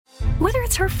Whether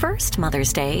it's her first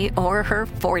Mother's Day or her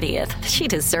 40th, she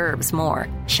deserves more.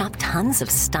 Shop tons of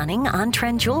stunning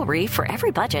on-trend jewelry for every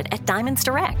budget at Diamonds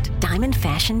Direct. Diamond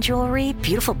fashion jewelry,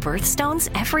 beautiful birthstones,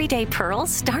 everyday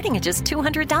pearls starting at just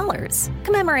 $200.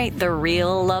 Commemorate the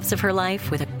real loves of her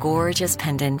life with a gorgeous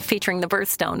pendant featuring the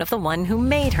birthstone of the one who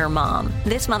made her mom.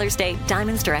 This Mother's Day,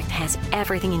 Diamonds Direct has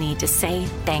everything you need to say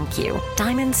thank you.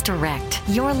 Diamonds Direct.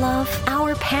 Your love,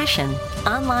 our passion.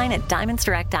 Online at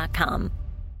diamondsdirect.com.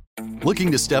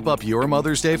 Looking to step up your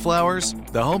Mother's Day flowers?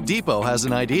 The Home Depot has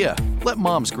an idea. Let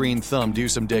Mom's green thumb do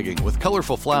some digging with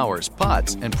colorful flowers,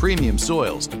 pots, and premium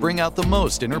soils to bring out the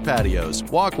most in her patios,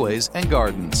 walkways, and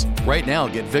gardens. Right now,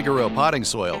 get Vigoro potting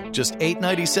soil, just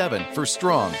 $8.97 for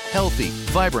strong, healthy,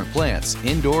 vibrant plants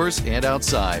indoors and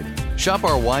outside. Shop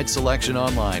our wide selection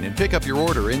online and pick up your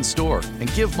order in-store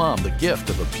and give Mom the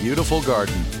gift of a beautiful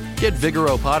garden. Get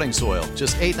Vigoro potting soil,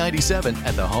 just $8.97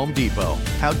 at the Home Depot.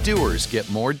 How doers get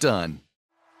more done.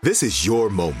 This is your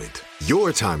moment,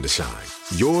 your time to shine,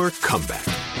 your comeback.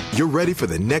 You're ready for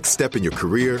the next step in your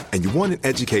career, and you want an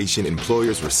education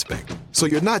employers respect. So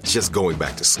you're not just going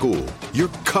back to school, you're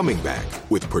coming back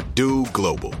with Purdue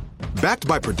Global. Backed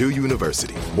by Purdue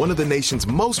University, one of the nation's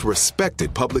most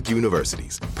respected public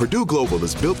universities, Purdue Global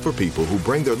is built for people who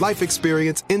bring their life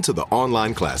experience into the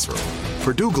online classroom.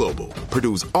 Purdue Global,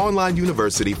 Purdue's online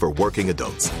university for working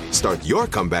adults. Start your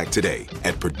comeback today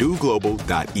at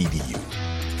purdueglobal.edu.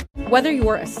 Whether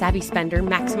you're a savvy spender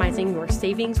maximizing your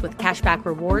savings with cashback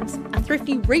rewards, a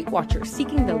thrifty rate watcher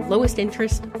seeking the lowest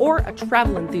interest, or a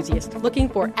travel enthusiast looking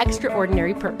for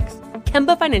extraordinary perks,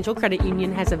 Kemba Financial Credit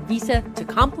Union has a visa to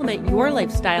complement your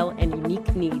lifestyle and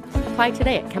unique needs. Apply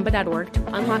today at Kemba.org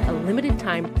to unlock a limited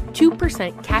time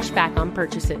 2% cash back on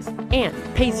purchases and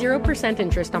pay 0%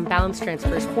 interest on balance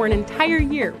transfers for an entire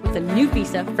year with a new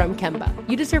visa from Kemba.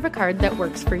 You deserve a card that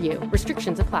works for you.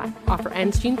 Restrictions apply. Offer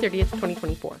ends June 30th,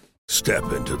 2024.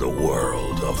 Step into the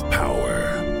world of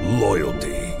power,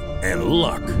 loyalty, and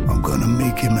luck. I'm gonna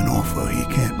make him an offer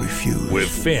he can't refuse. With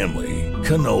family,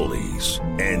 cannolis,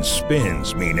 and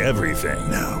spins mean everything.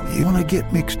 Now, you wanna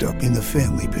get mixed up in the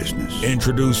family business.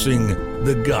 Introducing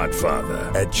The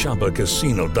Godfather at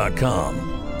ChumbaCasino.com.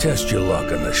 Test your luck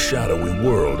in the shadowy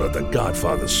world of The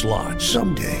Godfather slot.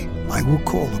 Someday, I will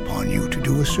call upon you to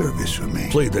do a service for me.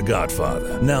 Play The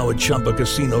Godfather, now at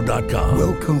ChumbaCasino.com.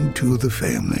 Welcome to the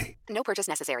family. No purchase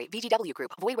necessary. VGW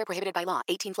Group. Void where prohibited by law.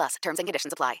 18 plus. Terms and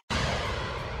conditions apply.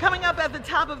 Coming up at the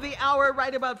top of the hour,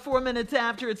 right about 4 minutes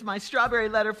after, it's my strawberry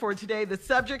letter for today. The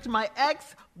subject, my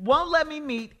ex won't let me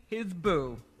meet his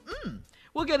boo.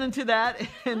 We'll get into that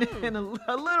in a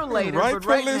little later. But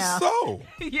right now, so.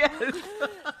 Yes.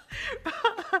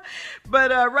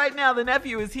 But right now, the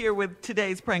nephew is here with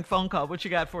today's prank phone call. What you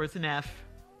got for us, Neff?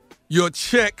 Your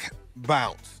check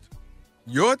bounced.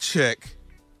 Your check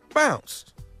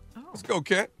bounced. Oh. Let's go,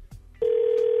 Kat.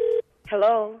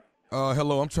 Hello.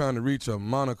 Hello. I'm trying to reach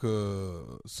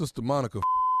Sister Monica,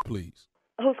 please.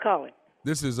 Who's calling?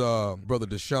 This is Brother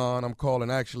Deshaun. I'm calling.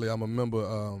 Actually, I'm a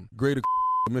member Greater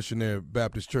Missionary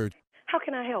Baptist Church. How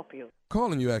can I help you?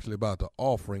 Calling you actually about the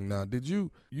offering. Now, did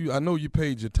you I know you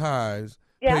paid your tithes.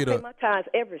 Yeah, I pay my tithes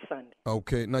every Sunday.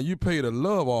 Okay. Now, you paid a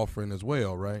love offering as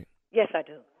well, right? Yes, I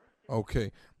do.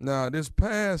 Okay. Now, this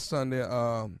past Sunday,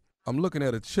 I'm looking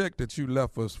at a check that you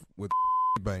left us with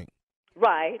bank.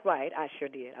 Right. I sure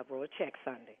did. I wrote a check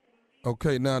Sunday.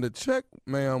 Okay. Now, the check,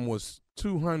 ma'am, was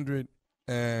 $250.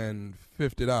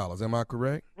 Am I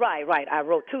correct? Right. I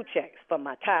wrote two checks for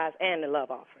my tithes and the love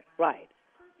offering. Right.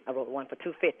 I wrote one for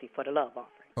 $250 for the love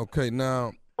offering. Okay.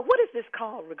 Now, what is this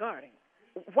call regarding?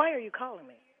 Why are you calling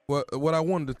me? Well, what I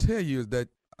wanted to tell you is that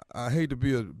I hate to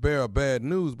be a bearer of bad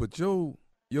news, but your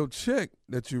check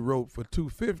that you wrote for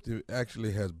 $250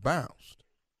 actually has bounced.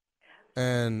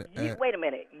 And wait a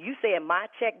minute. You said my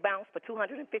check bounced for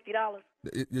 $250?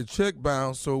 Your check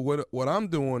bounced. So what I'm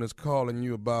doing is calling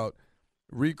you about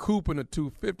recouping the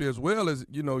 $250, as well as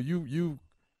you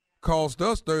cost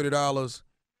us $30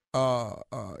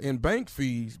 in bank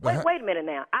fees. Wait a minute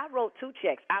now. I wrote two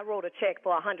checks. I wrote a check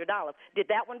for $100. Did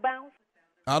that one bounce?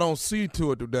 I don't see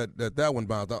to it that one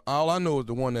bounced. All I know is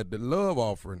the one that the love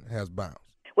offering has bounced.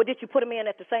 Well, did you put them in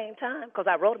at the same time? Because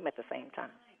I wrote them at the same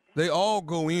time. They all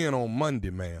go in on Monday,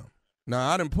 ma'am. Now,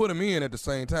 I didn't put them in at the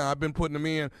same time. I've been putting them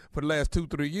in for the last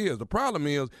 2-3 years. The problem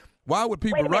is, why would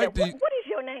people write these? What is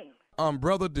your name? I'm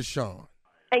Brother Deshaun.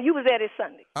 And you was there this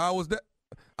Sunday? I was there.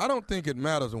 I don't think it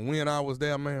matters when I was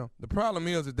there, ma'am. The problem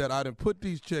is that I didn't put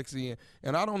these checks in,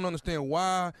 and I don't understand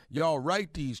why y'all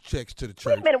write these checks to the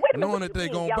church, wait a minute. knowing that they're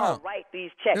going to bounce. Y'all write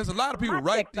these checks. There's a lot of people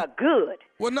My checks are good.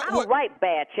 Well, I don't write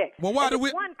bad checks. Well, why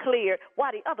one cleared,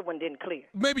 why the other one didn't clear?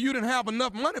 Maybe you didn't have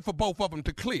enough money for both of them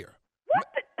to clear.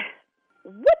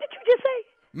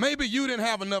 Maybe you didn't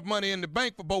have enough money in the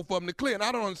bank for both of them to clear. And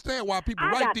I don't understand why people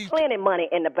I write got these. plenty money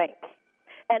in the bank,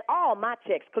 and all my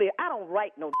checks clear. I don't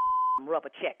write no rubber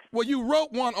checks. Well, you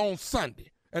wrote one on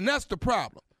Sunday, and that's the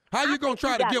problem. How you going to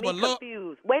try to give a love?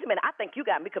 Wait a minute. I think you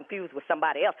got me confused with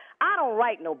somebody else. I don't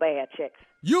write no bad checks.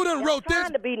 You done wrote this. I'm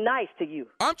trying to be nice to you.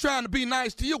 I'm trying to be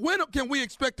nice to you. When can we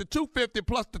expect the $250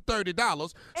 plus the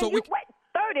 $30? So wait,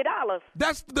 $30?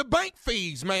 That's the bank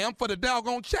fees, ma'am, for the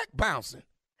doggone check bouncing.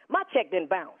 My check didn't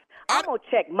bounce. I'm going to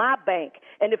check my bank,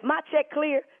 and if my check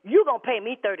clear, you going to pay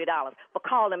me $30 for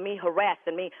calling me,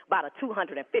 harassing me about a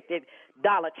 $250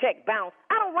 check bounce.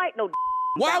 I don't write no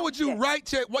Why would you write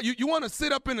check? What you want to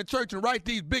sit up in the church and write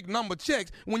these big number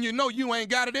checks when you know you ain't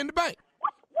got it in the bank?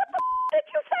 What the did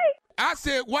you say? I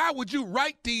said, why would you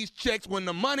write these checks when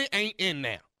the money ain't in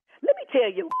there? Let me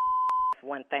tell you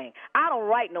one thing. I don't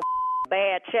write no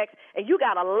bad checks, and you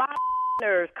got a lot of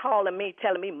nerves calling me,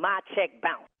 telling me my check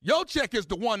bounced. Your check is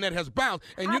the one that has bounced.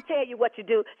 And I'll tell you what you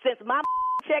do. Since my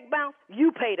check bounced,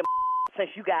 you pay the since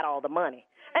you got all the money.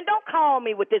 And don't call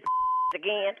me with this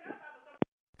again.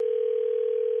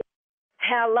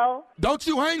 Hello? Don't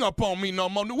you hang up on me no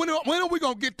more. When are we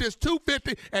going to get this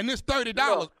 $250 and this $30? Who is that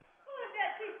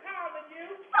keep calling you?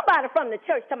 Somebody from the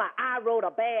church told me I wrote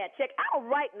a bad check. I don't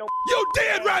write no You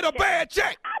did write a bad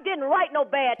check. I didn't write no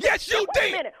bad check. Yes, you did.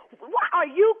 Wait a minute. Why are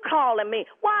you calling me?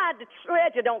 Why the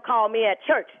treasurer don't call me at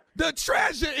church? The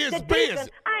treasurer is the busy. Deacon,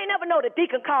 I ain't never know the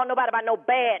deacon call nobody about no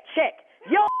bad check.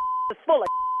 Your is full of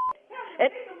and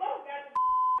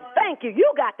thank you.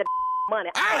 You got the money.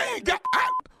 I ain't got...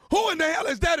 Who in the hell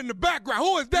is that in the background?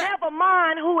 Who is that? Never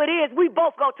mind who it is. We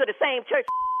both go to the same church,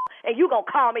 and you gonna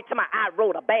call me to my I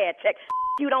wrote a bad check.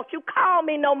 You don't you call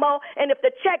me no more, and if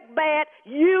the check bad,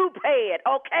 you pay it,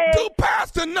 okay? Do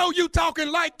Pastor know you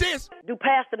talking like this? Do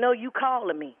Pastor know you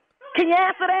calling me? Can you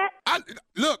answer that?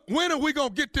 Look, when are we gonna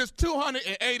get this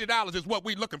 $280 is what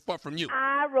we looking for from you.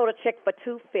 I wrote a check for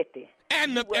 $250.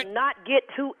 And you will not get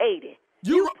 $280.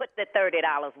 You put the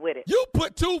 $30 with it. You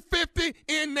put $250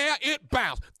 in there, it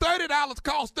bounced. $30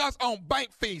 cost us on bank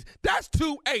fees. That's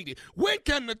 $280. When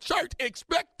can the church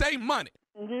expect their money?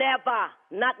 Never.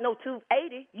 Not no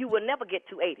 $280. You will never get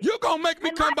 $280. You gonna make me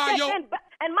come by your... And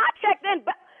my check then...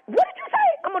 What did you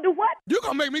say? I'm gonna do what? You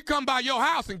gonna make me come by your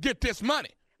house and get this money.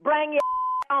 Bring your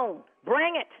on.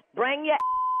 Bring it. Bring your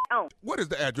on. What is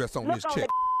the address on this on check?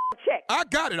 The check. I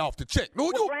got it off the check.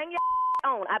 Well, bring your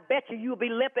on. I bet you'll be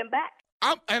limping back.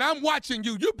 I'm watching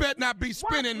you. You better not be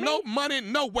spending no money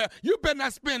nowhere. You better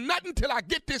not spend nothing till I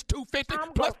get this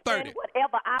 $250 plus $30.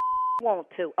 Whatever I want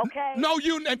to, okay? No,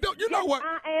 you know what?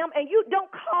 I am, and you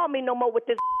don't call me no more with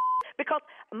this because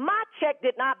my check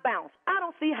did not bounce. I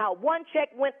don't see how one check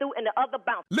went through and the other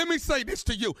bounced. Let me say this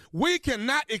to you. We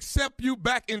cannot accept you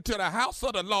back into the house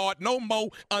of the Lord no more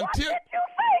until... What did you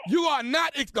say? You are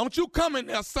not... Don't you come in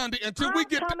there Sunday until we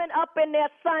get... I'm coming up in there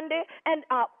Sunday, and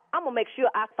I'm going to make sure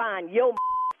I find your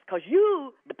because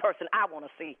you the person I want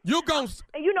to see. You gon'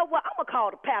 And you know what? I'm going to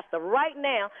call the pastor right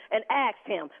now and ask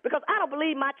him because I don't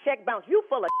believe my check bounced. You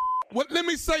full of Well, let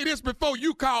me say this before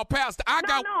you call Pastor. No, I'm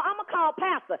going to call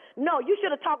Pastor. No, you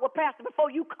should have talked with Pastor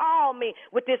before you call me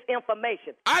with this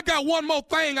information. I got one more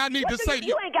thing I need to say to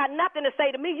you. You ain't got nothing to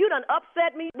say to me. You done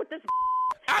upset me with this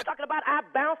talking about I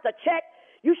bounced a check.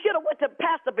 You should have went to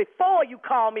Pastor before you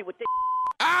called me with this.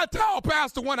 I'll tell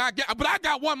Pastor when I get, but I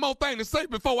got one more thing to say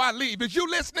before I leave. Is you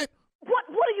listening? What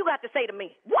do you got to say to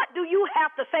me? What do you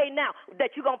have to say now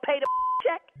that you going to pay the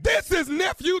check? This is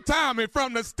Nephew Tommy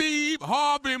from the Steve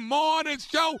Harvey Morning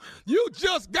Show. You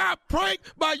just got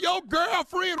pranked by your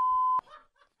girlfriend.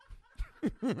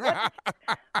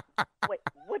 Wait,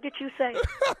 what did you say?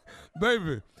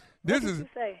 Baby. What did you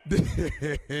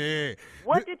say?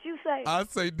 What did you say? I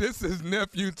say this is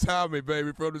Nephew Tommy,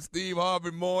 baby, from the Steve Harvey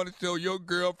Morning Show. Your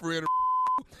girlfriend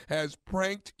has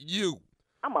pranked you.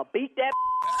 I'm going to beat that.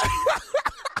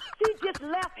 She just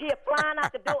left here flying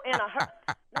out the door in a hurry.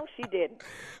 No, she didn't.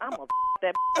 I'm going to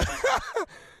that.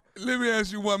 Let me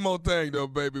ask you one more thing, though,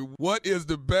 baby. What is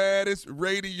the baddest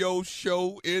radio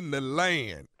show in the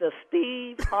land? The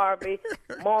Steve Harvey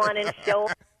Morning Show.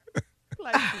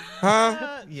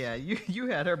 Huh? Yeah, you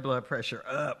had her blood pressure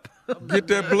up. Get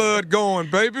that blood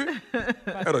going, baby.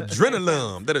 That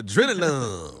adrenaline.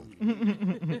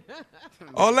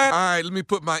 All right, let me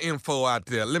put my info out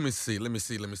there. Let me see. Let me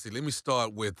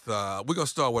start with, we're going to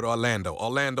start with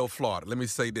Orlando, Florida. Let me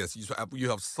say this. You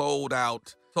have sold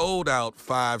out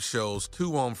 5 shows,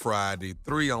 2 on Friday,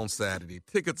 3 on Saturday.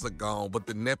 Tickets are gone, but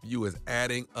the nephew is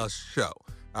adding a show.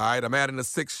 All right, I'm adding a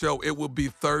 6th show. It will be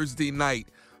Thursday night.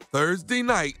 Thursday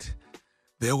night,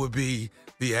 there will be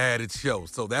the added show.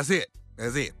 So that's it.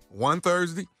 1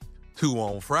 Thursday, 2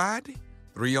 on Friday,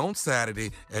 3 on Saturday,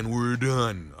 and we're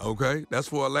done, okay? That's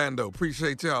for Orlando.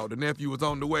 Appreciate y'all. The nephew is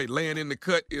on the way. Laying in the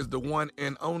cut is the one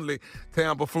and only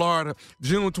Tampa, Florida.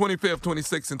 June 25th,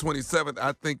 26th, and 27th.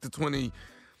 I think the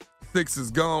 26th is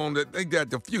gone. They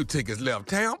got a few tickets left.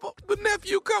 Tampa, the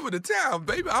nephew coming to town,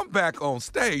 baby. I'm back on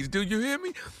stage. Do you hear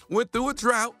me? Went through a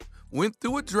drought.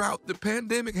 The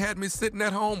pandemic had me sitting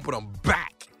at home, but I'm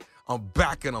back. I'm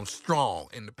back and I'm strong.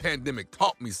 And the pandemic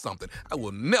taught me something. I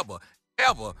will never,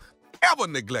 ever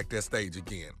neglect that stage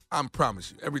again. I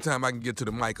promise you. Every time I can get to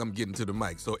the mic, I'm getting to the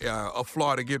mic. So,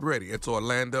 Florida, get ready. It's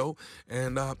Orlando,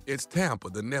 and it's Tampa.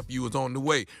 The nephew is on the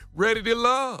way. Ready to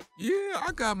love. Yeah,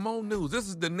 I got more news. This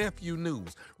is the nephew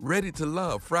news. Ready to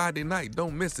love. Friday night.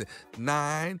 Don't miss it.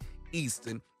 9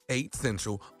 Eastern, 8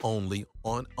 Central, only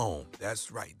on OWN. That's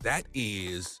right. That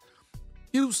is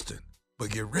Houston. But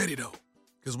get ready, though,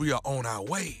 because we are on our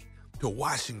way to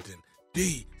Washington,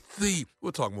 D.C.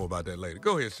 We'll talk more about that later.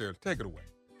 Go ahead, Sheriff. Take it away.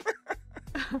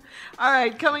 All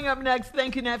right, coming up next,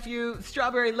 thank you, nephew.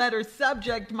 Strawberry letter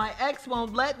subject, my ex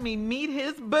won't let me meet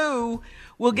his boo.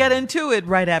 We'll get into it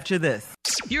right after this.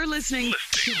 You're listening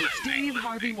to the Steve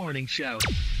Harvey Morning Show.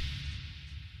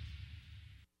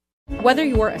 Whether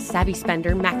you're a savvy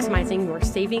spender maximizing your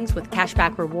savings with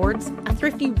cashback rewards, a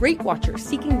thrifty rate watcher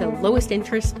seeking the lowest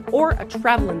interest, or a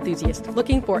travel enthusiast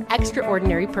looking for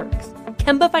extraordinary perks,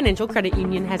 Kemba Financial Credit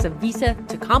Union has a visa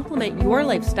to complement your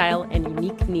lifestyle and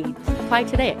unique needs. Apply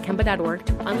today at Kemba.org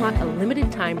to unlock a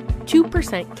limited-time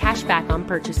 2% cash back on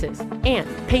purchases and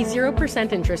pay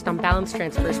 0% interest on balance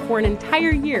transfers for an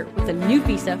entire year with a new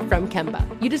visa from Kemba.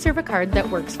 You deserve a card that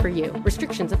works for you.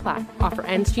 Restrictions apply. Offer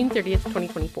ends June 30th,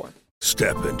 2024.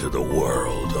 Step into the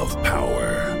world of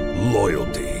power,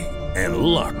 loyalty, and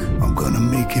luck. I'm gonna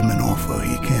make him an offer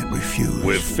he can't refuse.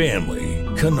 With family,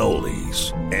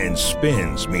 cannolis, and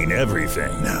spins mean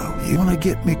everything. Now, you wanna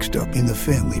get mixed up in the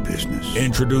family business.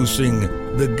 Introducing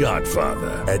The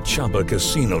Godfather at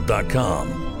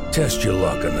ChumbaCasino.com. Test your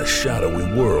luck in the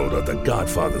shadowy world of The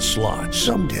Godfather slot.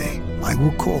 Someday, I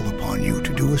will call upon you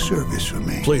to do a service for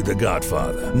me. Play The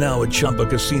Godfather now at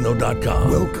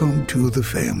ChumbaCasino.com. Welcome to the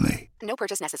family. No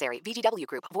purchase necessary. VGW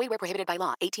Group. Void where prohibited by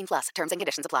law. 18 plus. Terms and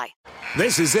conditions apply.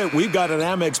 This is it. We've got an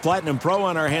Amex Platinum Pro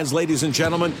on our hands, ladies and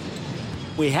gentlemen.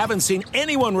 We haven't seen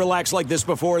anyone relax like this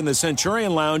before in the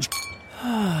Centurion Lounge.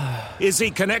 Is he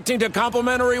connecting to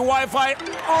complimentary Wi-Fi?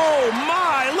 Oh,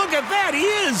 my. Look at that. He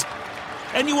is.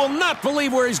 And you will not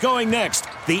believe where he's going next.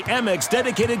 The Amex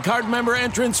dedicated card member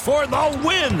entrance for the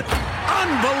win.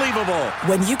 Unbelievable.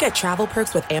 When you get travel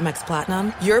perks with Amex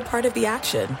Platinum, you're part of the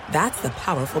action. That's the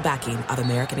powerful backing of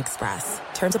American Express.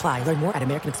 Terms apply. Learn more at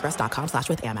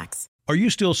americanexpress.com/withAmex. Are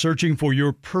you still searching for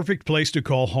your perfect place to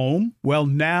call home? Well,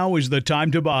 now is the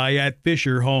time to buy at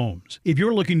Fisher Homes. If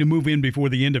you're looking to move in before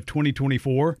the end of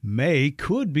 2024, May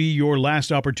could be your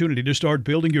last opportunity to start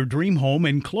building your dream home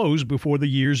and close before the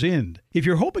year's end. If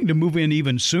you're hoping to move in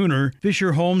even sooner,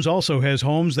 Fisher Homes also has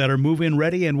homes that are move-in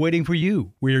ready and waiting for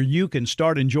you, where you can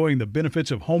start enjoying the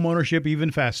benefits of homeownership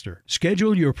even faster.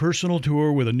 Schedule your personal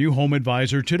tour with a new home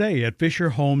advisor today at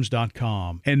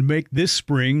FisherHomes.com and make this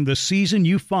spring the season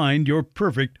you find your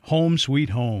perfect home sweet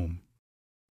home.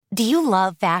 Do you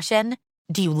love fashion?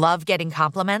 Do you love getting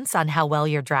compliments on how well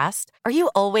you're dressed? Are you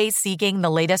always seeking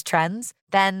the latest trends?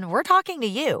 Then we're talking to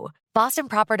you.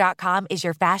 BostonProper.com is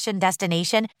your fashion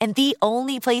destination and the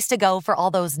only place to go for all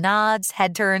those nods,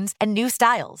 head turns, and new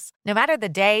styles. No matter the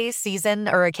day, season,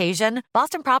 or occasion,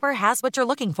 Boston Proper has what you're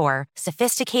looking for.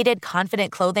 Sophisticated,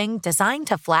 confident clothing designed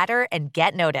to flatter and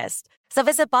get noticed. So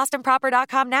visit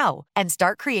BostonProper.com now and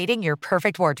start creating your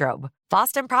perfect wardrobe.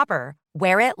 Boston Proper.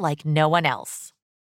 Wear it like no one else.